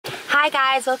Hi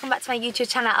guys, welcome back to my YouTube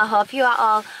channel. I hope you are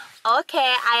all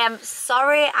okay. I am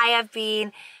sorry I have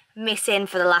been missing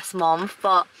for the last month,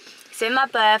 but it's been my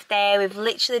birthday. We've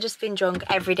literally just been drunk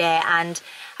every day and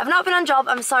I've not been on job.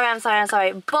 I'm sorry,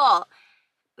 but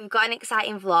we've got an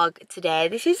exciting vlog today.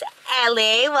 This is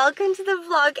Ellie. Welcome to the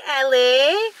vlog,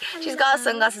 Ellie. Hello. She's got her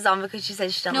sunglasses on because she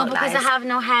said she don't look nice. No, because I have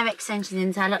no hair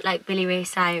extensions and I look like Billy Ray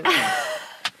Cyrus.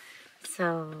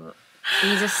 So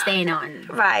these are staying on.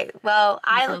 Right, well,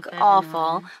 I look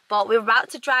awful, but we're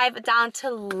about to drive down to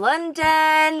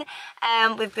London.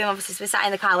 We're sat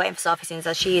in the car waiting for Sophie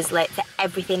since she is late to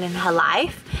everything in her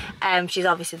life. She's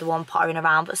obviously the one pottering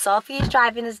around, but Sophie is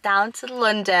driving us down to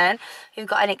London. We've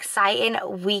got an exciting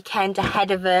weekend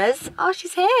ahead of us. Oh,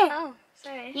 she's here. Oh,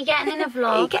 sorry. You're getting in a vlog.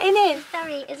 Are you getting in?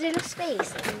 Sorry, is there enough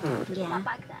space? Yeah. My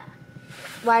bag there.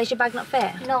 Why is your bag not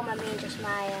fit? No, I mean just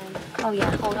my, oh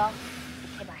yeah. Hold on.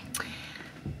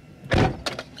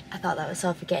 I thought that was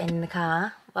Sophie getting in the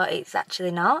car, but it's actually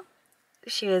not.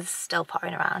 She was still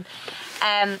pottering around.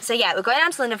 So yeah, we're going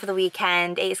down to London for the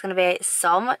weekend. It's going to be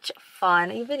so much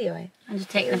fun. Are you videoing? I'm just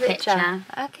taking a picture.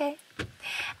 Okay.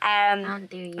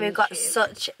 We've got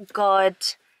such a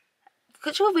good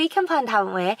weekend planned,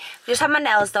 haven't we? We just had my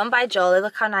nails done by Jolie.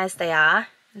 Look how nice they are.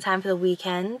 In time for the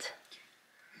weekend.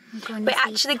 We're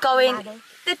actually going to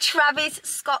the Travis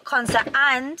Scott concert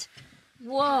and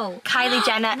whoa, Kylie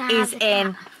Jenner is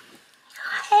in.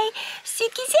 Hey,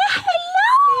 Suki, say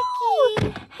hello.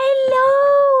 Suki.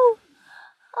 Hello.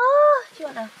 Oh, do you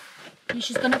want to?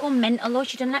 She's gonna go mental. Oh,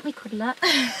 she didn't let me cuddle her.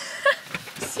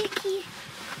 Suki.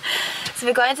 So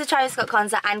we're going to the Travis Scott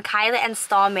concert and Kylie and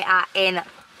Stormy are in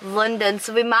London,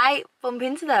 so we might bump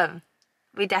into them.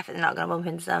 We're definitely not gonna bump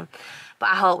into them, but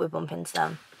I hope we bump into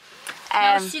them. No,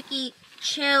 Suki,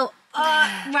 chill.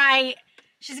 Oh, right.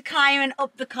 She's climbing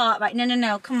up the cart, right?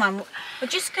 No, come on. We're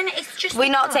just gonna, it's just...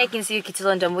 We're not taking Suki to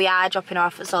London. We are dropping her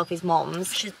off at Sophie's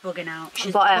mum's. She's bugging out.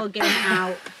 She's bugging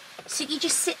out. Suki,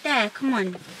 just sit there. Come on.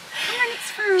 Come on,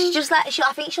 it's fine. She just I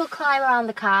think she'll climb around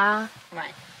the car.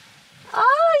 Right.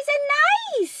 Oh, is it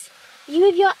nice? You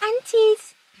with your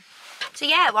aunties. So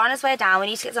yeah, we're on our way down. We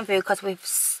need to get some food because we're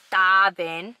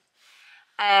starving.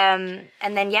 And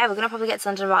then yeah, we're gonna probably get to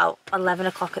London about 11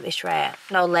 o'clock at this rate.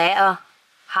 No, later.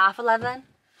 11:30.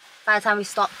 By the time we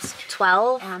stopped,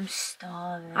 12. I'm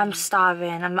starving. I'm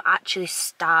starving. I'm actually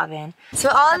starving. So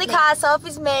we're all in the car.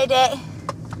 Sophie's made it.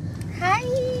 Hi.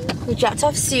 We dropped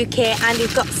off Suki and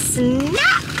we've got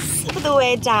snacks for the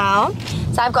way down.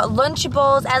 So I've got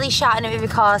Lunchables. Ellie's shouting at me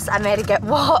because I made her get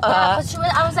water. Yeah,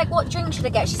 I was like, what drink should I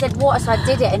get? She said water, so I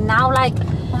did it. And now, like,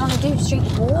 what am I going to do? Just drink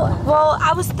water. Well,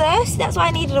 I was thirsty. That's why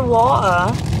I needed a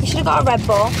water. You should have got a Red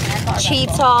Bull. Yeah,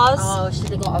 Cheetos. Oh, should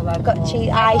have got a Red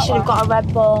Bull. I should have got a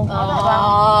Red Bull.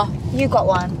 Oh. You got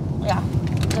one? Yeah.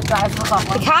 The driver got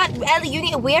one. We can't, Ellie, you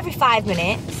need to wee every 5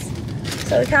 minutes.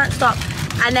 So we can't stop.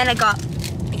 And then I got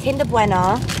Kinder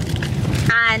Bueno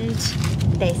and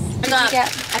this. I got a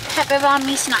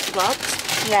pepperoni snack box.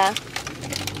 Yeah.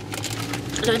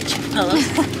 Lunch pillows.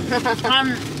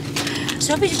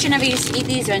 Sophie said she never used to eat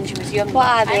these when she was younger. What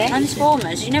are they?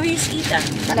 Transformers. You never used to eat them?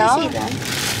 No.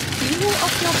 You walk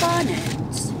off your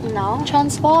bonnets? No.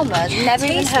 Transformers. Never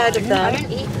even heard of them. I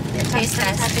don't eat them. Taste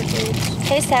test.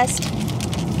 Taste test.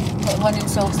 Put one in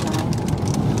sauce now.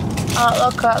 Oh,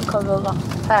 look at that colour.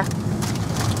 There.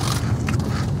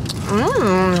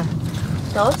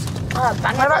 Mmm. Toast. Oh,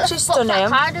 they're actually stunning.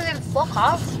 Fuck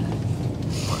off.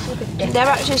 They're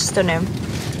actually stunning.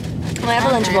 I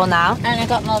have a Lunchable now. And I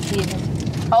got more for you.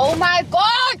 Oh my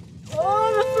god!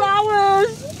 Oh, the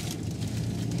flowers!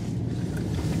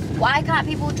 Why can't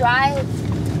people drive?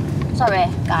 Sorry,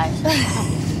 guys.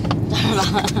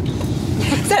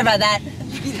 Sorry about that.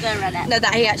 Sorry about that. No,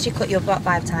 that he actually cut you up about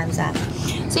 5 times there.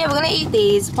 So yeah, we're going to eat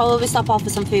these. Probably stop off for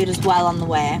some food as well on the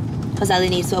way. Because Ellie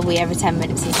needs to wee every 10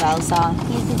 minutes as well, so...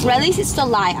 Well, at least it's still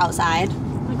light outside.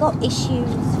 I got issues.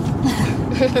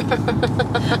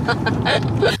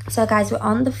 So guys, we're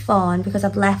on the phone because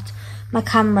I've left my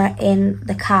camera in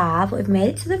the car, but we've made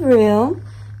it to the room.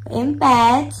 We're in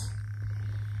bed.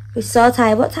 We're so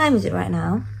tired. What time is it right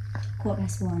now?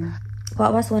 1:15.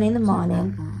 1:15 in the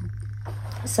morning.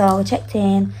 So we checked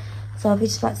in. So we're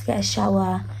just about to get a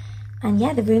shower. And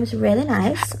yeah, the room's really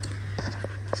nice.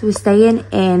 So we're staying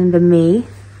in the Me.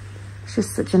 It's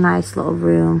just such a nice little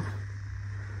room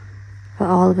for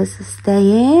all of us to stay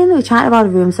in. We're trying to have a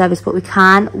room service, but we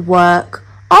can't work.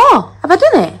 Oh, have I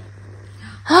done it?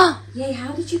 Yeah,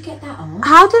 how did you get that on?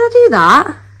 How did I do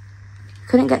that?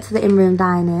 Couldn't get to the in-room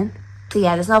dining. So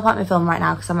yeah, there's no point in me filming right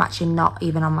now because I'm actually not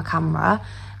even on my camera.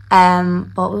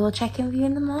 But we will check in with you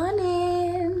in the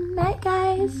morning. Night,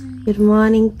 guys. Good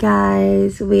morning,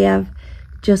 guys. We have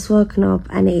just woken up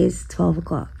and it is 12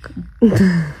 o'clock.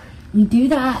 We do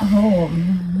that at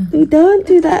home. We don't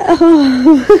do that at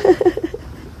home.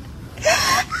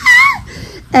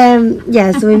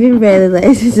 Yeah, so we've been really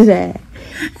lazy today.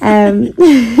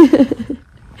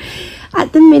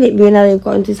 At the minute, me and Ellie have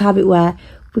got into this habit where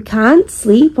we can't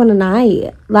sleep on a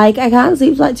night. Like, I can't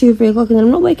sleep till like 2 or 3 o'clock, and then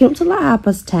I'm not waking up till like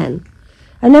 10:30.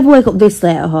 I never wake up this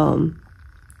late at home.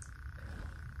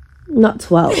 Not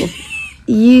 12.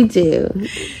 You do.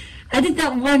 I did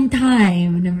that one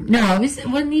time. No, it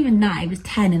wasn't even that. It was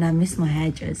 10 and I missed my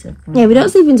hairdresser. Yeah, we don't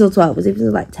sleep until 12. We sleep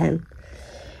until like 10.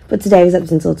 But today we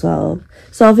slept until 12.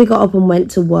 Sophie got up and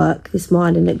went to work this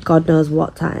morning at God knows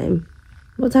what time.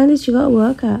 What time did she go to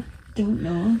work at? Don't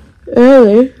know.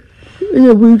 Early.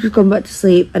 Yeah, we've just gone back to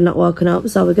sleep and not woken up.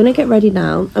 So we're going to get ready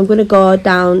now. I'm going to go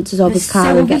down to Sophie's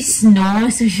car and get...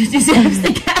 snore, so she deserves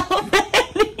to get up early.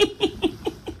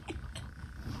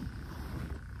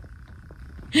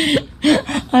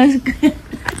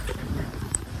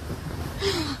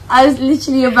 I was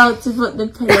literally about to put the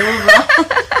pillow over.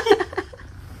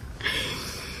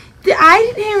 I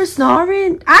didn't hear her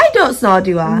snoring. I don't snore,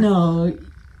 do I? No.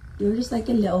 You're just like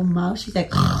a little mouse. She's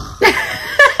like...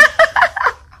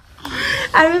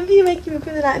 I remember you making me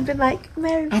feel that and been like,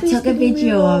 Mary, I took a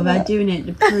video of her doing it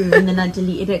to prove, and then I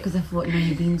deleted it because I thought, no,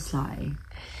 you're being sly.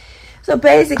 So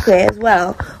basically, as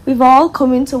well, we've all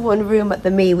come into one room at the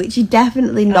me, which you're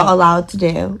definitely not allowed to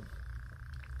do.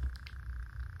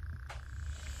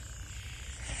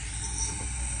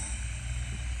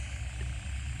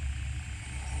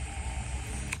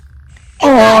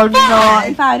 Oh no!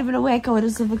 If I'd have been awake, I would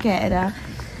have suffocated her.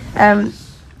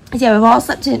 So yeah, we've all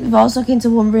stuck into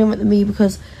one room at the me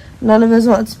because none of us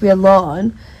wanted to be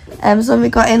alone. So when we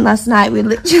got in last night, we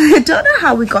literally, I don't know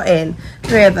how we got in,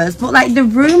 3 of us, but like the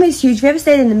room is huge. If you ever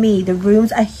stayed in the me, the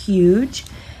rooms are huge.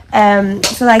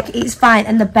 So like it's fine,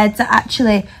 and the beds are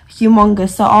actually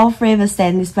humongous. So all 3 of us stayed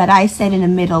in this bed. I stayed in the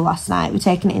middle last night. We're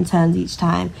taking it in turns each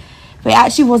time, but it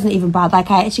actually wasn't even bad. Like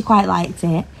I actually quite liked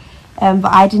it.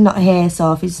 But I did not hear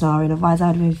Sophie snoring, otherwise I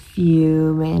would have been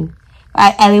fuming.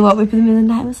 Ellie woke me up in the middle of the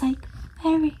night and was like,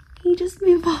 Mary, can you just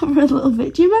move over a little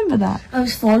bit? Do you remember that? I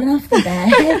was falling off the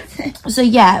bed. So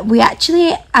yeah, we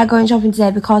actually are going shopping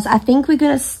today because I think we're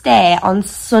going to stay on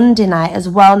Sunday night as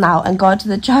well now and go to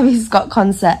the Travis Scott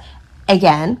concert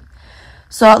again.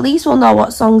 So at least we'll know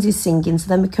what songs he's singing, so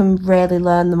then we can really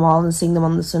learn them all and sing them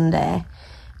on the Sunday.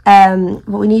 But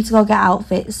we need to go get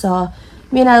outfits, so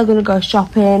me and Ellie are going to go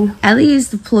shopping. Ellie is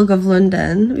the plug of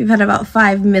London. We've had about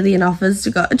 5 million offers to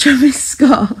go to Travis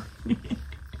Scott.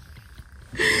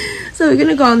 So we're going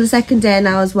to go on the second day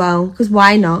now as well, because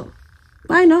why not?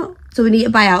 Why not? So we need to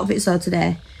buy outfits though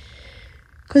today,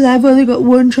 because I've only got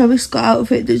one Travis Scott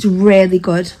outfit that's really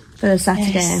good for a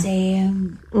Saturday.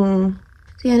 Same. So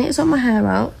yeah, I need to sort my hair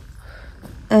out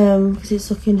because it's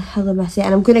looking hella messy,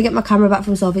 and I'm going to get my camera back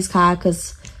from Sophie's car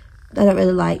because I don't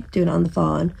really like doing it on the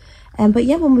phone. But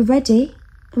yeah, when we're ready,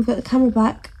 we've got the camera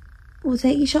back, we'll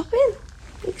take you shopping.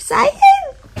 Exciting!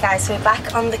 Guys, so we're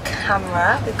back on the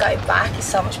camera. We've got it back, it's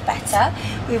so much better.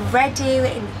 We're ready, we're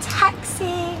in the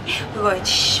taxi, we're going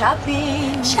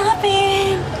shopping.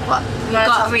 Shopping! What? We've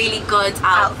got really good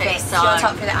outfits. So you want to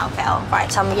talk through the outfit on? Right,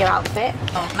 tell me your outfit.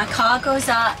 My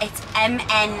cargos are, it's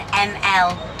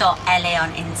mnml.la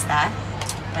on Insta,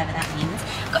 whatever that means.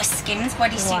 I've got a Skims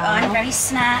bodysuit on, very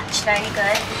snatched, very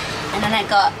good. And then I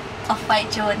got off-white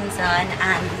Jordans on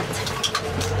and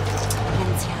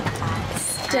Balenciaga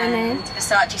bags and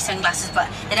Versace sunglasses, but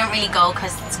they don't really go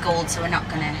because it's gold, so we're not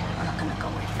gonna go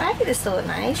with it. I think they still look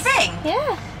nice. Spring?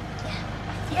 Yeah.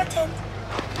 Your turn.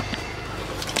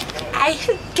 I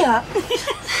got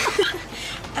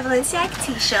a Balenciaga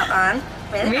t-shirt on.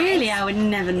 Really? I would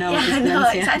never know. Yeah, no,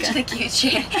 it's actually cute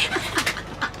shit.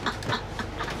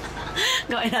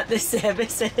 Going at the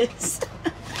services.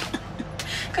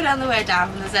 Go down the way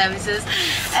down from the services.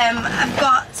 I've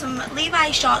got some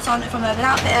Levi's shorts on from Urban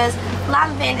Outfitters,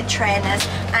 Lanvin trainers,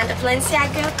 and a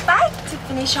Balenciaga bag to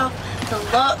finish off the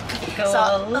look. Goals.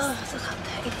 So, look how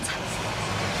dirty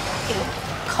the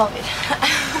COVID.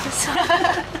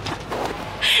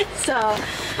 So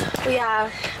we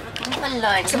are.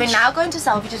 So we're now going to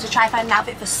Selfridges to try and find an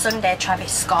outfit for Sunday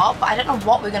Travis Scott, but I don't know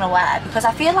what we're going to wear because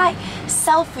I feel like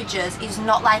Selfridges is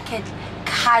not like a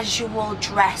casual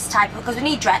dress type, because we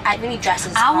need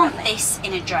dresses. I want this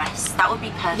in a dress. That would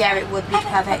be perfect. Yeah, it would be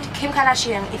perfect. Kim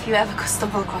Kardashian, if you ever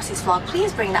stumble across this vlog,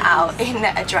 please bring that out in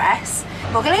a dress.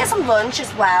 We're going to get some lunch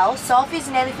as well. Sophie's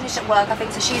nearly finished at work, I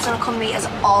think, so she's going to come meet us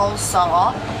also.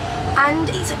 And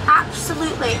it's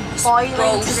absolutely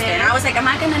boiling today. I was like, am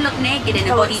I going to look naked in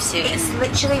a bodysuit? It's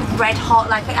literally red hot.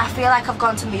 Like, I feel like I've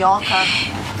gone to Mallorca.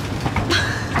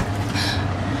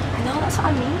 That's what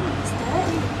I mean. It's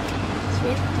dirty. It's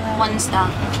really dirty. 1 star.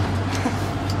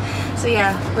 So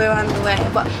yeah, we're on the way.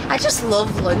 But I just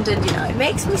love London, you know. It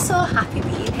makes me so happy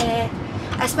being here.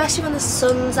 Especially when the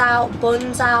sun's out,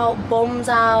 bun's out, bum's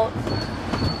out.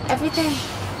 Everything.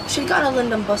 Should have got on a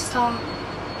London bus tour.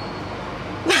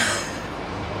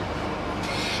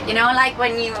 You know, like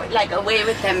when you like away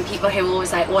with them, people who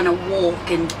always like want to walk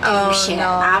and do shit. No.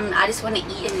 I just want to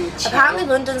eat and chill. Apparently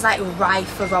London's like rife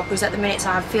for robberies at the minute,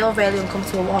 so I feel really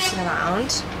uncomfortable walking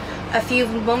around. A few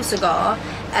months ago,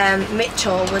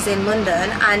 Mitchell was in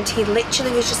London and he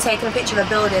literally was just taking a picture of a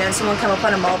building and someone came up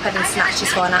on a moped and snatched his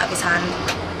phone out of his hand.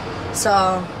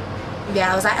 So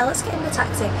yeah, I was like, oh, let's get in the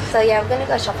taxi. So yeah, we're gonna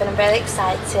go shopping. I'm really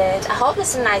excited. I hope there's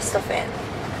some nice stuff in.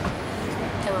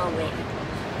 There will be.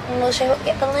 And we'll show up,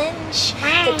 get the lunch.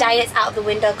 The diet's out of the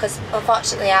window because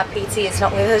unfortunately our PT is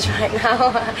not with us right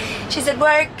now. She's at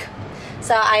work.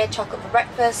 So I had chocolate for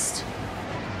breakfast,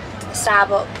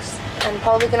 Starbucks, and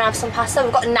probably gonna have some pasta.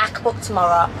 We've got a knack book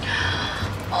tomorrow.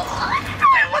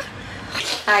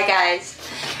 Hi guys.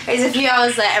 It's a few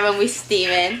hours later and we're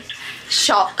steaming.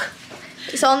 Shock.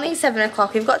 It's only 7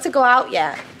 o'clock. We've got to go out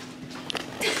yet.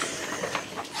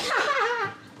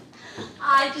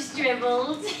 I just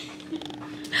dribbled.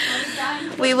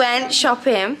 We went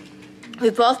shopping. We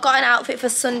both got an outfit for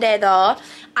Sunday though.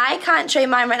 I can't show you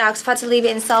mine right now because I've had to leave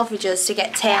it in Selfridges to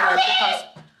get tailored because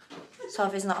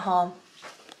Sophie's not home.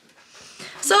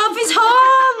 Sophie's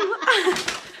home!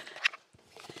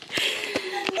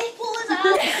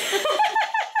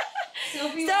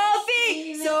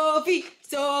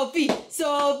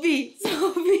 Sophie!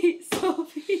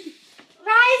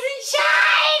 Rise and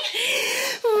shine!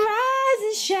 Rise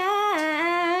and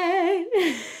shine!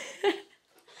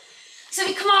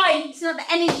 Sophie, come on! It's not the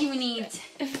energy we need.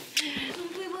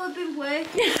 We've all been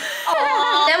working.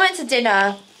 Then went to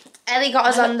dinner. Ellie got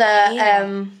us on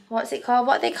the, what's it called?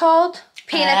 What are they called?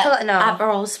 Pina colada? No.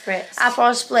 Aperol spritz.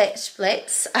 Aperol splits.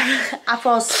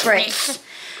 Aperol spritz.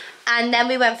 And then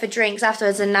we went for drinks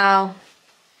afterwards and now...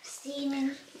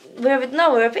 Steaming. we're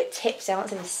a bit tipsy. I won't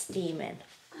say we're steaming.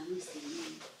 I'm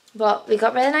steaming. But we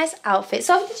got really nice outfits.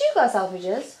 So did you go to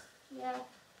Selfridges? Yeah.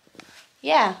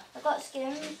 Yeah. I got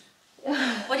Skims.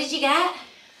 What did you get?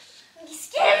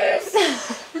 Skims!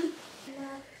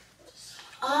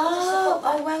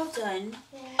 Oh, well done.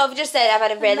 I've just said I've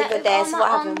had a really good day. So what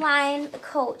happened? Online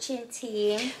coaching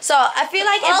team. So I feel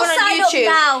like everyone on YouTube,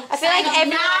 I feel like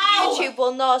everyone on YouTube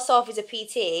will know Sophie's a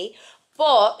PT,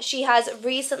 but she has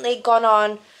recently gone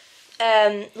on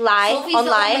live Sophie's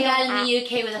online. the only girl in the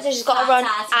UK with a She's got her own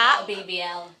app.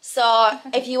 BBL. So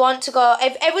if you want to go,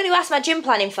 if everyone who asked my gym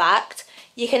plan, in fact,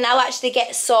 you can now actually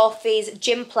get Sophie's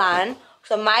gym plan,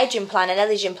 so my gym plan and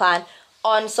Ellie's gym plan,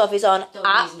 on Sophie's own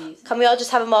app. Can we all just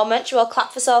have a moment? Should we all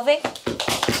clap for Sophie?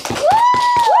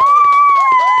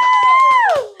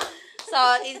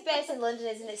 So it's based in London,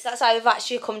 isn't it? So that's why we've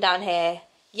actually come down here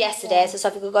yesterday so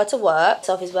Sophie could go to work.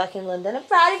 Sophie's working in London. I'm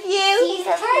proud of you. She's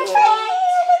perfect.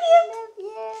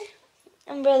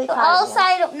 I'm really proud All of you.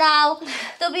 sign up now.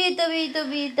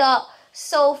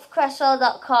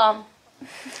 www.sophcresswell.com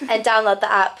And download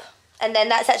the app. And then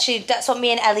that's what me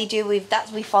and Ellie do. We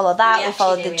follow that. We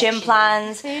follow the gym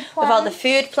plans. We follow the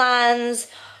food plans.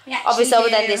 Obviously over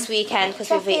then this weekend because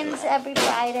we've eaten. Check-ins every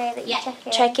Friday that you check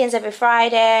in. Check-ins every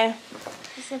Friday.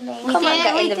 It's amazing. Come on,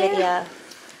 get in the video.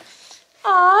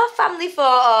 Aw, family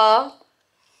photo.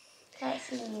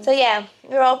 That's amazing. So yeah,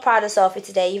 we're all proud of Sophie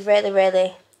today. You've really,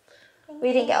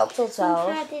 we didn't get up till 12.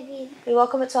 I'm proud of you. We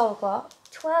woke up at 12 o'clock.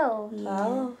 12.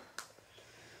 Oh.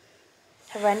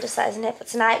 Horrendous that, isn't it? But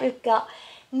tonight we've got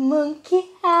Monkey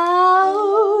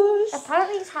House.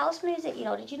 Apparently it's house music, you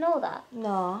know. Did you know that?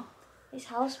 No. It's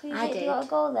house music. I did. You gotta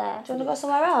go there. Do you want to go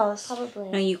somewhere else? Probably.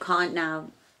 No, you can't now.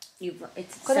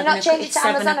 It's Could you not change it to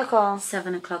Amazonico?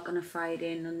 7 o'clock on a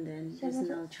Friday in London. There's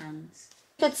no chance.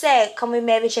 You could say, can we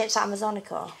maybe change to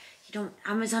Amazonico? You don't.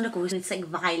 Amazonico, it's like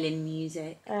violin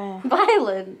music.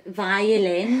 Violin.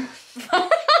 Violin?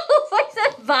 I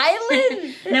said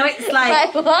violin. No, it's like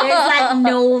Like what? there's like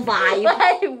no vibe.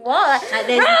 Like what? Like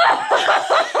there's,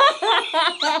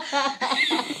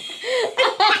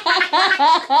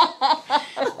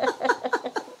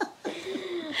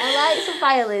 I like some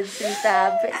violins and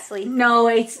I'm a bit sleepy. no,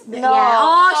 it's No. yeah.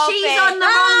 Oh, Sophie. she's on the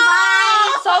wrong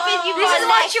vibe. Sophie, you've This got is to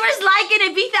what she was like in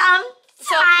Ibiza.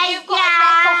 So you've got to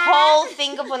make a whole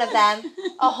thing of one of them.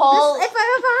 A whole... If I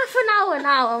have half an hour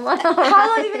now, I'm like, How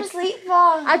long have you been asleep for?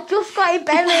 I just got in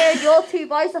bed here and your two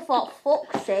boys, I thought,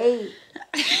 fuck's sake.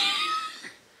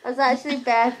 I was actually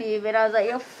bare fuming. I was like,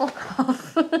 you're fuck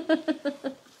off.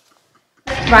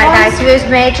 Right guys, so we was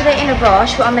majorly in a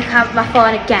rush. We're on my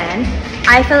phone again.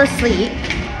 I fell asleep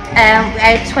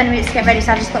I had 20 minutes to get ready,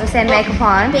 so I've just got the same makeup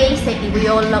on. Basically, we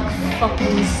all look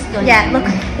fucking stunning. Yeah, look,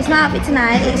 it's my outfit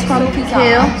tonight. It's from Cool.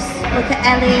 Look at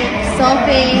Ellie,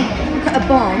 Sophie. Look at her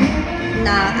bum.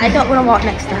 Nah, I don't want to walk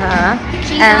next to her.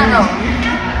 She's not on.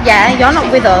 Yeah, you're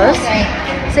not with us.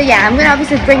 So yeah, I'm gonna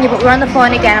obviously bring you, but we're on the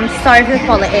phone again. I'm sorry for the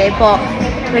quality, but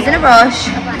we're in a rush.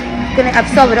 I've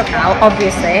sobered up now,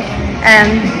 obviously.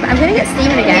 But I'm gonna get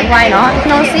steaming again. Why not? You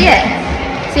can all see it.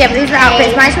 So yeah, but these are the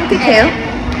outfits. Mine's from Cuckoo.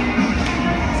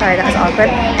 Sorry, that was awkward.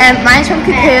 Mine's from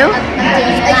Cuckoo.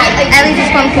 Ellie's is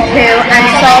from Cuckoo, and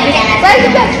Sophie. Where's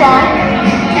the best from?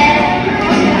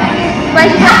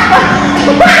 Where's the best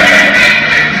from?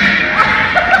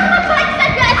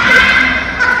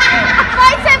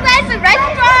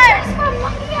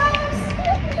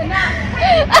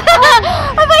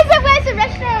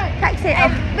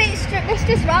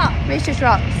 Just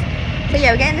rocks. So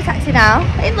yeah, we're getting the taxi now.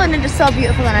 In London, just so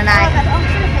beautiful on a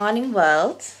night. Morning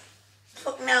world.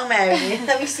 Fuck no, Mary.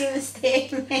 Have you seen the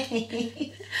state of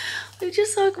me? We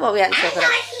just talked about we actually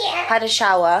had a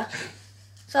shower.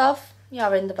 Soph,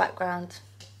 you're in the background.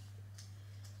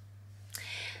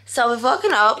 So we've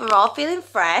woken up, we're all feeling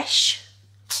fresh.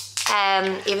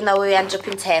 Even though we ended up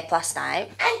in tape last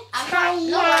night. I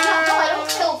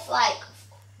don't feel like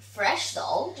fresh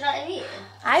though. Do you know what I mean?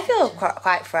 I feel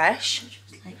quite fresh.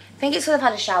 I think it's because I've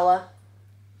had a shower.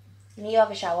 You have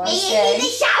a shower. You need a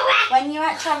shower. When you're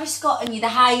at Travis Scott and you're the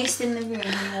highest in the room, you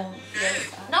won't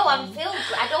feel No,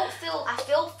 I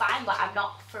feel fine, but I'm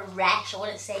not fresh. I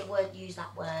wouldn't use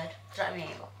that word. Do you know what I mean?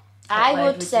 I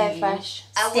would say fresh.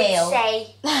 I would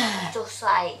say just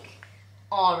like,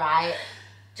 alright.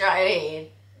 Do you know what I mean?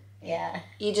 Yeah.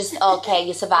 You just, okay,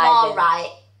 you're surviving.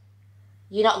 Alright.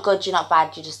 You're not good, you're not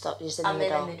bad, you're just in the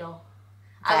middle. I'm in the middle.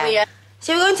 Okay.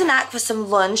 So we're going to NAC for some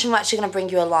lunch and we're actually going to bring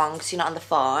you along so you're not on the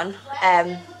phone.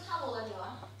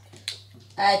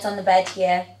 It's on the bed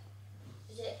here.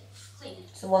 Is it clean?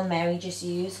 It's the one Mary just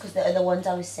used because the other ones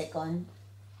I was sick on.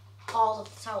 All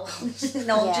of the towels.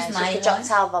 No, Yeah, just so my the drop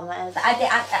towel vomiters.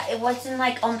 it wasn't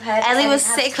like on purpose. Ellie I was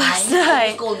didn't have sick time. last I was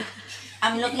night. going,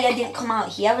 I'm lucky I didn't come out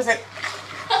here. I was like,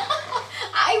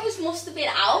 must have been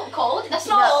out cold. Did I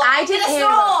snore? No, I didn't hear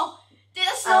her. Did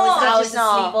I snore? I was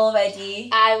snore. asleep already.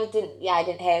 I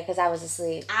didn't hear because I was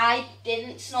asleep. I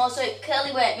didn't snore, so it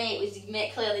clearly weren't me. It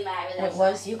was clearly Mary. It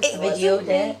was you. It The video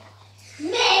did.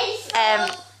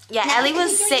 Yeah, Ellie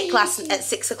was sick at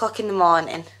 6 o'clock in the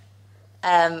morning.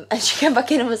 And she came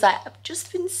back in and was like, I've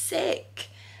just been sick.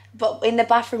 But in the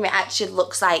bathroom, it actually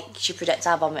looks like she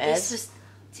projectile vomiters. This was.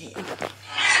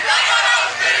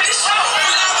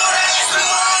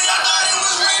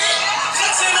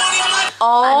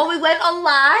 Oh, we went on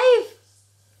live.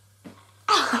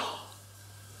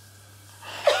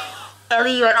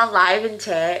 Ellie, you went on live and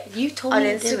tape. You told on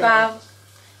me to do Instagram. it.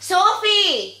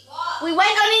 Sophie, What? we went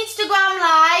on Instagram Live.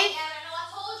 Yeah, I know.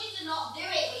 I told you to not do it,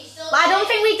 but you still. But I don't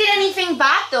think we did anything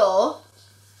bad though.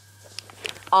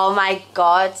 Oh my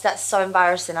god, that's so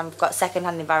embarrassing. I've got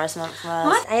second-hand embarrassment from us.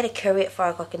 What? I had a curry at 4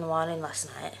 o'clock in the morning last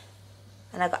night.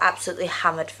 And I got absolutely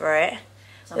hammered for it.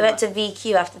 We went to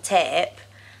VQ after tape.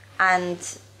 And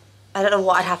I don't know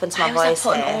what had happened to my Why was voice I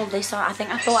putting here. all this on? I think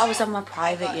I thought I was on my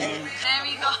private, you know. There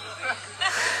we go.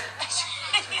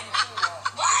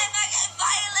 Why am I getting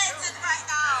violated right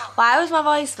now? Why was my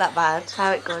voice that bad? That's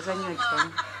how it goes when you're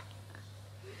drunk.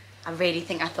 I really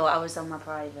think I thought I was on my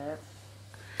private.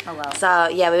 Oh well. So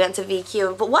yeah, we went to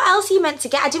VQ. But what else are you meant to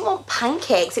get? I didn't want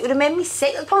pancakes. It would have made me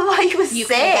sick. That's probably why you were You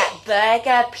sick. can get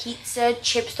burger, pizza,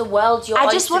 chips, the world's your I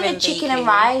oyster just wanted in chicken VQ. and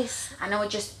rice. I know.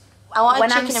 Just I wanted when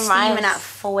chicken I'm and steaming rice. at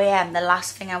 4 a.m, the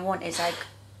last thing I want is like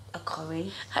a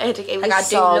curry. It was Like I do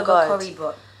so love good. a curry,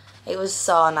 but It was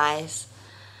so nice.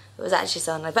 It was actually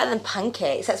so nice. Better than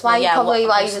pancakes. That's why yeah, you probably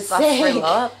why you were I threw sick.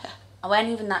 up. I weren't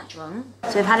even that drunk.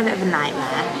 So we've had a bit of a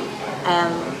nightmare.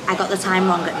 I got the time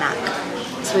wrong at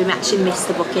NAC, so we actually missed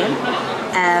the booking.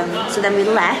 So then we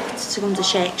left to come to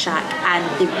Shake Shack, and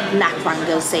the NAC rang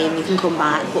us saying you can come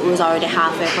back, but we was already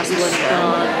halfway across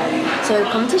London. So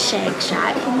we've come to Shake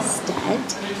Shack instead.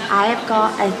 I have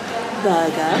got a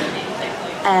burger,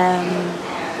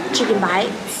 chicken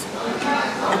bites,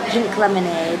 a pink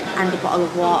lemonade, and a bottle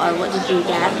of water. What did you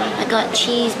get? I got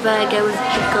cheeseburger with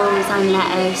pickles and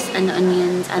lettuce and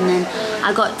onions, and then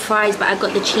I got fries, but I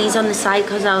got the cheese on the side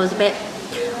because I was a bit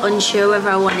unsure whether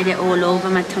I wanted it all over.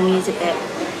 My tummy is a bit.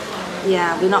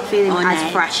 Yeah, we're not feeling as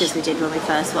nice. fresh as we did when we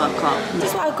first woke up.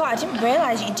 That's what I got. I didn't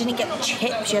realise you didn't get the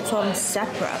chips. You had to have them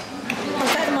separate.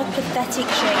 It's like the most pathetic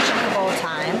Shake Shack of all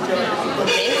time. But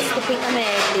this, the pink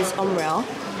lemonade, is unreal.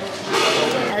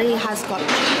 Ellie has got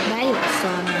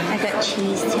I got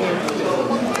cheese too.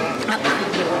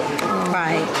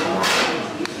 right.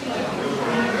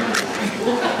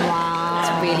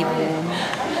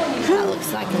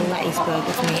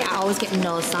 salad with me. I always get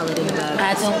no salad in the burger.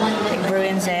 I don't want It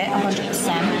ruins it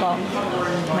 100%,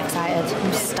 but I'm excited.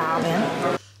 I'm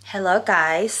starving. Hello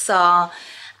guys, so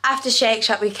after Shake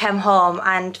Shack we came home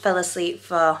and fell asleep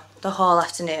for the whole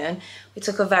afternoon. We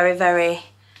took a very, very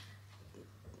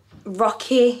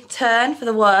rocky turn for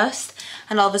the worst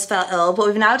and all of us felt ill, but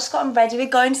we've now just gotten ready. We're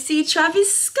going to see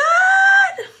Travis Scott.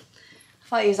 I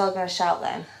thought you was all going to shout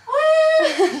then.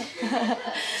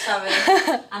 Sorry,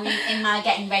 I'm in my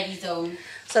getting ready zone.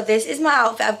 So this is my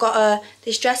outfit. I've got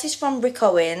this dress is from Rick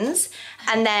Owens,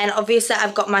 and then obviously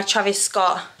I've got my Travis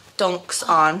Scott dunks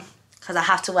on because I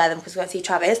have to wear them because we're going to see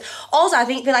Travis. Also, I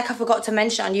feel like I forgot to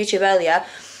mention on YouTube earlier,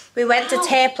 we went to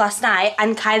tape last night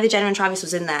and Kylie Jenner and Travis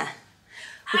was in there.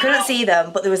 We couldn't see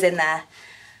them, but they was in there,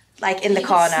 like in the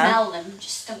corner. Smell them,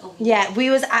 just don't go. Yeah, we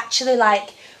was actually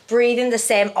like breathing the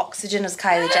same oxygen as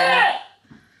Kylie Jenner.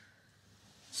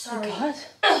 Sorry. Oh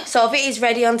God. Sophie is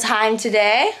ready on time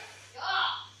today.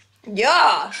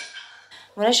 Yeah. I'm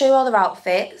going to show you all their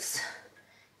outfits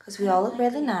because we all look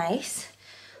really nice.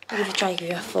 I'm going to try and give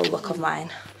you a full look of mine.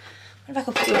 I wonder if I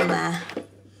can put you on there.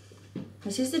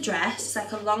 This is the dress. It's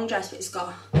like a long dress, but it's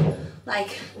got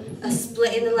like a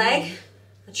split in the leg,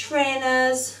 the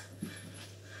trainers.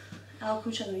 I'll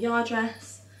come show them your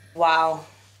dress. Wow.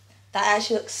 That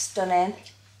actually looks stunning.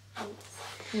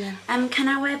 Yeah. Can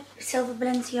I wear silver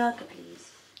Balenciaga,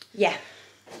 please? Yeah.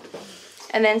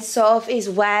 And then Sophie's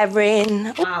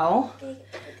wearing, wow,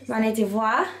 Manet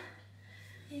d'Ivoire.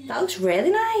 Yeah. That looks really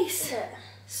nice.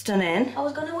 Stunning. I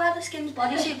was going to wear the Skims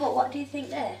bodysuit, but what do you think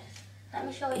this? Let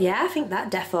me show you. Yeah, I think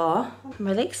that defo. I'm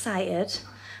really excited.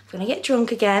 I'm going to get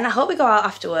drunk again. I hope we go out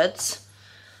afterwards.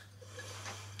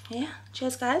 Yeah,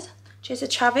 cheers guys. Cheers to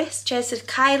Travis. Cheers to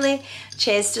Kylie.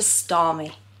 Cheers to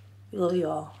Stormy. We love you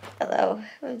all. Hello.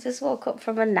 I just woke up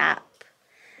from a nap.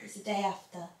 It's the day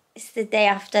after. It's the day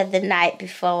after the night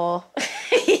before.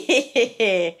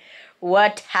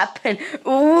 What happened?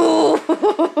 Ooh. We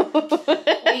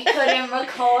couldn't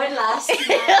record last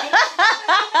night.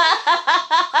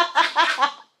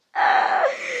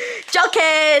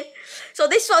 Joking. So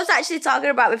this is what I was actually talking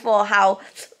about before, how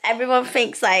everyone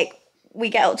thinks like we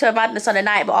get up to a madness on a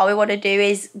night, but all we want to do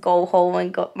is go home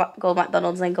and go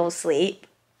McDonald's and go sleep.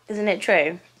 Isn't it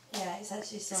true? Yeah, it's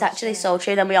actually so It's actually so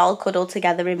true. Then we all cuddle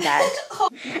together in bed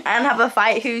and have a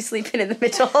fight who's sleeping in the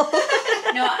middle.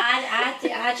 No,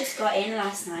 I just got in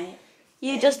last night.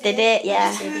 You just did it,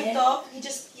 yeah. You moved up. You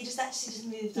just actually just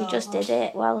moved You up. just did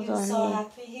it. Well You done. were so you.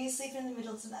 happy. He's sleeping in the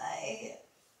middle tonight.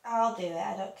 I'll do it.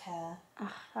 I don't care.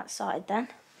 Oh, that's sorted then.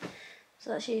 So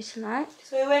that's you tonight.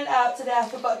 So we went out today. I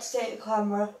forgot to take the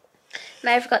camera. And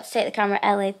I forgot to take the camera,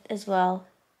 Ellie, as well.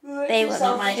 They were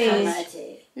not My food. camera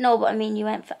too. No, but I mean, you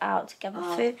went out to get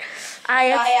food. I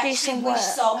had to do actually some wish work.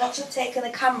 so much of taking the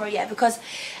camera, yeah, because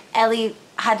Ellie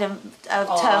had a term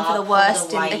for the poor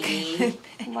worst little in the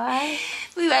Why?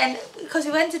 we went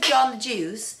to John the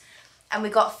Juice and we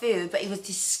got food, but it was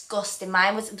disgusting.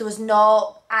 There was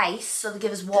no ice, so they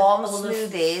give us warm All the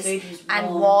smoothies food was and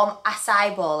warm. warm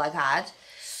acai bowl I had.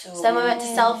 So So then we went to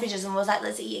Selfridges and was like,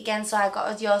 let's eat again. So I got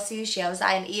us your sushi. I was like,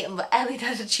 I didn't eat them, but Ellie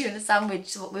had a tuna sandwich.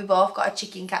 So we both got a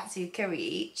chicken katsu curry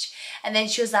each. And then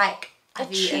she was like,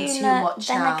 I've eaten too much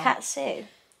then now. a katsu.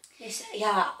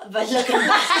 yeah, but looking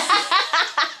back,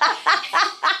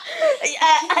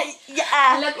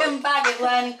 Yeah. looking back, it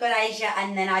weren't a good idea.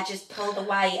 And then I just pulled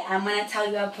away. And when I tell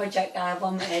you a project, I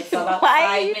vomited for about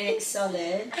Why? 5 minutes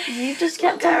solid. You just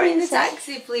kept Put her in the saying-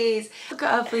 taxi, please. Look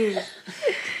at her, please.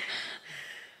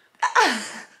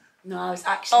 No, I was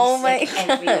actually Oh my sick God.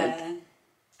 everywhere.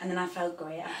 And then I felt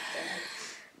great after.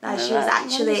 No, she was When did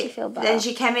actually. she feel better? Then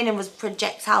she came in and was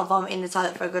projectile vomiting in the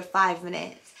toilet for a good 5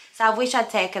 minutes. So I wish I'd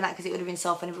taken that because it would have been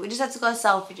so funny. But we just had to go to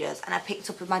Selfridges and I picked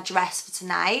up my dress for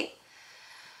tonight.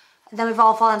 And then we've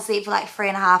all fallen asleep for like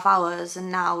 3.5 hours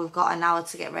and now we've got an hour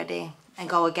to get ready and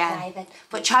go again.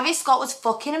 But Travis Scott was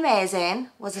fucking amazing,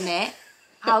 wasn't it?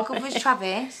 How good was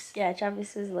Travis? Yeah,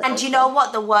 Travis was little. And do you know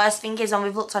what the worst thing is when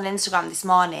we've looked on Instagram this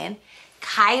morning?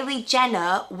 Kylie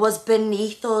Jenner was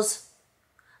beneath us.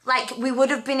 Like, we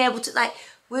would have been able to, like,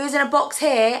 we was in a box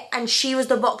here and she was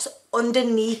the box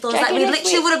underneath us. Do you Like, we reckon if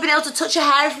literally we- would have been able to touch her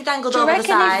hair if we dangled Do you over the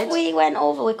reckon side. if we went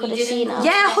over, we could have seen her?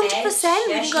 Yeah, 100%.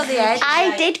 We didn't go to the edge.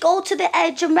 I did go to the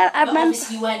edge. I But remember.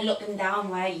 obviously you weren't looking down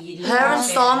where you Her and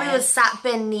Stormy was sat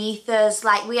beneath us.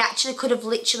 Like, we actually could have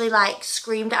literally, like,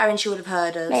 screamed at her and she would have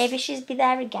heard us. Maybe she'd be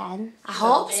there again. I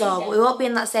hope so, but we won't be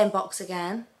in that same box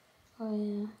again. Oh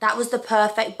yeah. That was the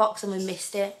perfect box and we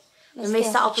missed it. We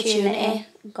missed that opportunity.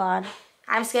 God.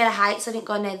 I'm scared of heights, so I didn't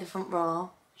go near the front row.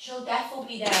 She'll definitely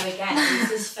be there again.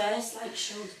 It's his first like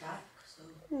show's back.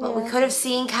 So. But we could have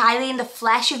seen Kylie in the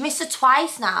flesh. You've missed her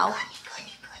twice now.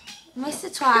 Missed her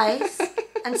twice.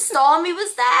 And Stormy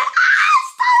was there.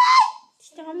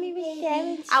 Stormy was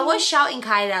there. I was shouting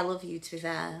Kylie, I love you, to be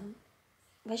fair.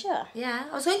 Was you? Yeah,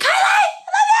 I was going, Kylie, I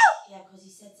love you! Yeah, because he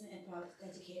said something about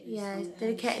dedicating Yeah, his he song.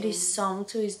 dedicated his song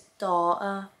to his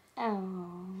daughter.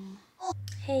 Oh.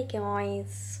 Hey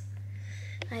guys.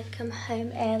 I've come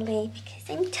home early because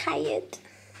I'm tired.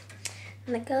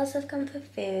 And the girls have gone for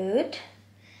food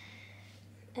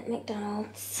at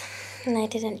McDonald's. And I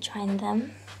didn't join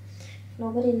them.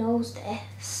 Nobody knows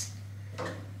this. I'm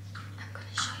going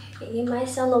to show you. Get your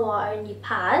micellar water in your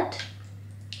pad.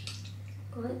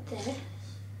 Go like this.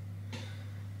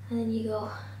 And then you go.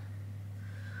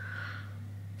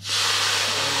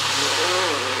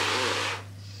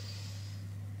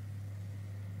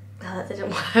 Oh, that didn't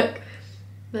work.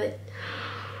 But.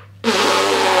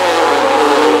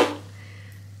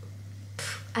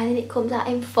 And then it comes out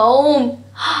in foam.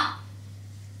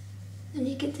 And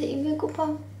you can take your makeup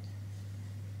on.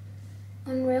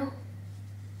 Unreal.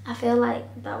 I feel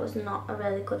like that was not a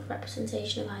really good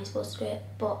representation of how you're supposed to do it,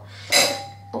 but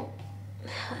oh,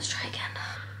 let's try again.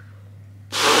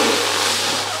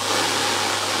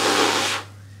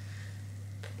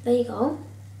 There you go.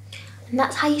 And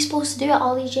that's how you're supposed to do it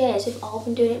all these years. We've all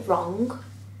been doing it wrong.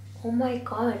 Oh my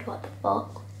god, what the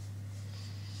fuck?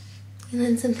 You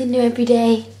learn something new every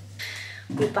day.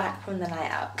 We're back from the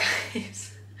night out, guys.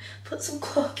 Put some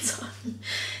clothes on.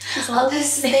 She's Oh,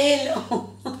 always stay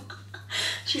low.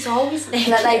 She's always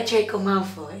naked. like Draco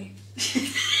Malfoy.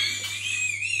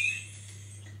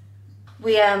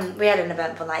 We had an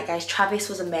eventful night, guys. Travis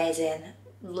was amazing,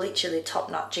 literally top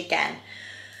notch again.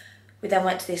 We then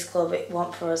went to this club. It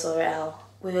wasn't for us or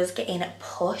we was getting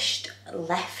pushed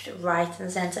left, right, and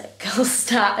centre. Girls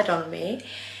started on me.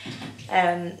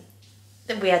 Then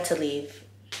we had to leave.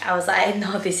 I was like,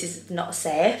 no, this is not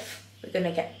safe. We're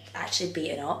gonna get actually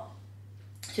beaten up.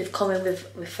 So we've come in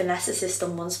with finesse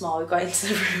system once more. We got into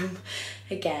the room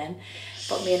again.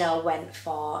 But me and Elle went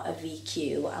for a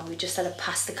VQ and we just had a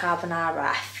pasta carbonara.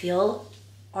 I feel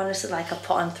honestly like I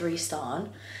put on 3 stone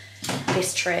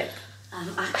this trip.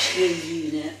 I'm actually a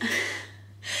unit.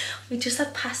 We just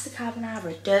had pasta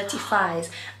carbonara, dirty fries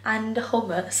and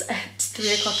hummus at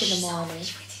 3 o'clock in the morning.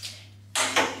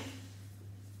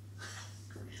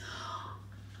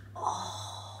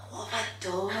 Oh, what have I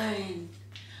done?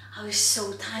 I was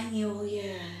so tiny all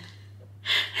year.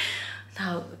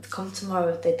 Now, come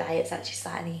tomorrow, the diet's actually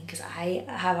starting again because I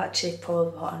have actually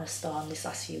probably put on a storm this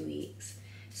last few weeks.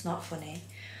 It's not funny,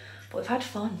 but we've had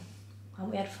fun.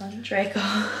 Haven't we had fun, Draco?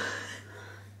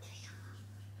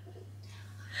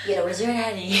 Yeah, was there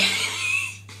any?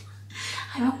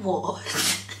 I'm a what?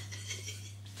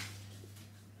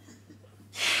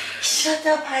 Shut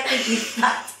up, I could be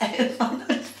fat. I don't want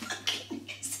to fucking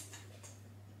use it.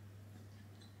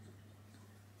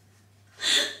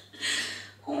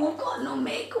 Oh, I've got no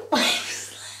makeup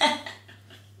wipes left.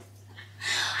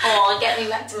 Oh, get me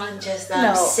back to Manchester. No.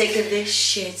 I'm sick of this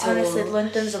shit. Honestly,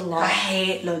 London's a lot. I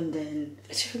hate London.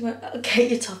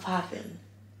 Get your top half in.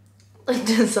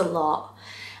 London's a lot.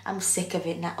 I'm sick of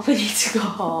it now. We need to go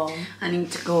home. I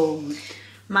need to go.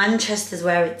 Manchester's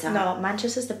where it's at. No,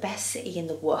 Manchester's the best city in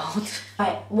the world.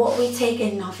 Right, what are we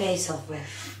taking our face off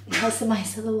with? What's the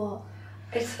micellar water?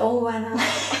 It's all went out.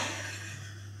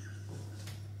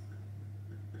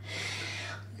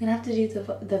 We're gonna have to do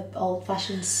the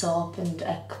old-fashioned soap and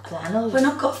a flannel. We've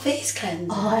not got face cleanser.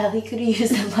 Oh, Ellie could have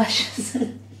used the lashes.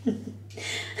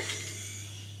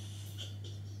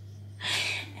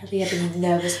 Ellie had a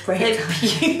nervous breakdown.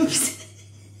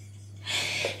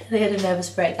 Ellie had a nervous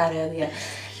breakdown earlier.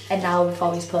 And now before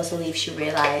we were supposed to leave, she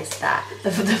realised that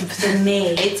the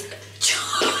maid,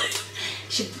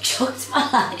 she chucked my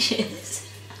lashes.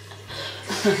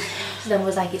 So then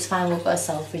was like, it's fine, we'll go to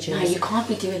Selfridges. No, you can't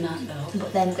be doing that though.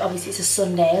 But then obviously it's a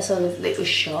Sunday, so it was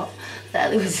shut.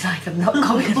 That it was like, I'm not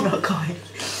going, I'm not going.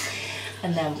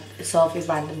 And then Sophie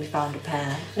randomly found a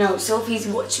pair. No, Sophie's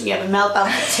watched me have a meltdown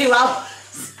for 2 hours.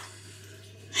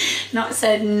 Not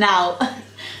said now.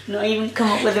 Not even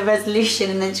come up with a resolution,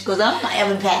 and then she goes, oh, I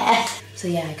have a pair. So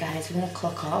yeah, guys, we're gonna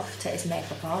clock off, take his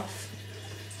makeup off,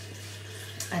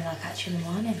 and I'll catch you in the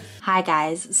morning. Hi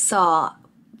guys, so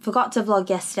forgot to vlog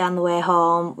yesterday on the way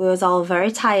home. We was all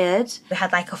very tired. We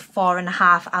had like a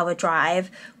 4.5 hour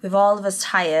drive with all of us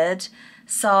tired,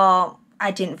 so I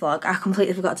didn't vlog. I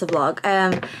completely forgot to vlog.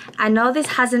 I know this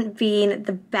hasn't been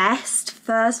the best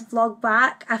first vlog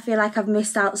back. I feel like I've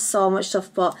missed out so much stuff,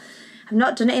 but I've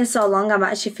not done it in so long, I'm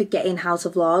actually forgetting how to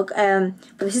vlog.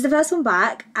 But this is the first one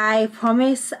back. I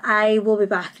promise I will be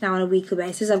back now on a weekly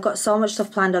basis. I've got so much stuff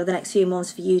planned over the next few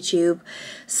months for YouTube.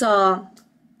 So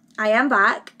I am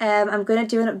back. I'm going to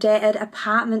do an updated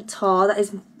apartment tour that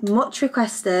is much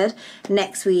requested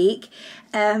next week.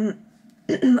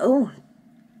 Oh.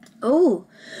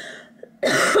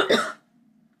 I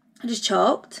just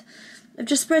choked. I've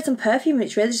just sprayed some perfume and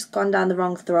it's really just gone down the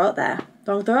wrong throat there.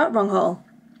 Wrong throat, wrong hole.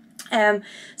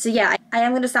 So yeah, I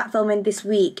am going to start filming this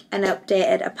week an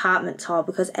updated apartment tour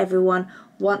because everyone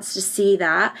wants to see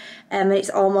that, and it's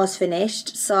almost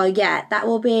finished. So yeah, that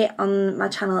will be on my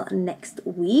channel next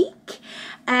week.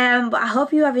 But I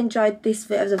hope you have enjoyed this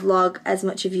bit of the vlog as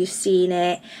much as you've seen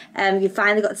it. You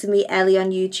finally got to meet Ellie on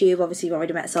YouTube. Obviously you've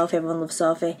already met Sophie, everyone loves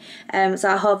Sophie. So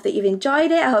I hope that you've enjoyed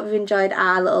it. I hope you've enjoyed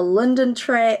our little London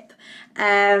trip.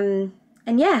 And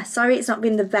yeah, sorry it's not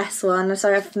been the best one. I'm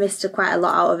sorry I've missed quite a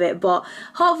lot out of it, but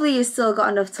hopefully you've still got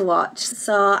enough to watch.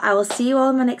 So I will see you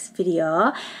all in my next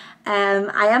video.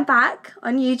 I am back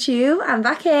on YouTube. I'm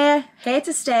back here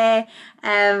to stay.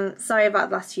 Sorry about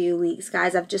the last few weeks,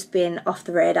 guys. I've just been off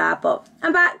the radar, but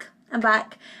I'm back.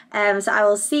 So I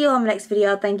will see you on my next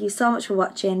video. Thank you so much for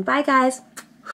watching. Bye, guys.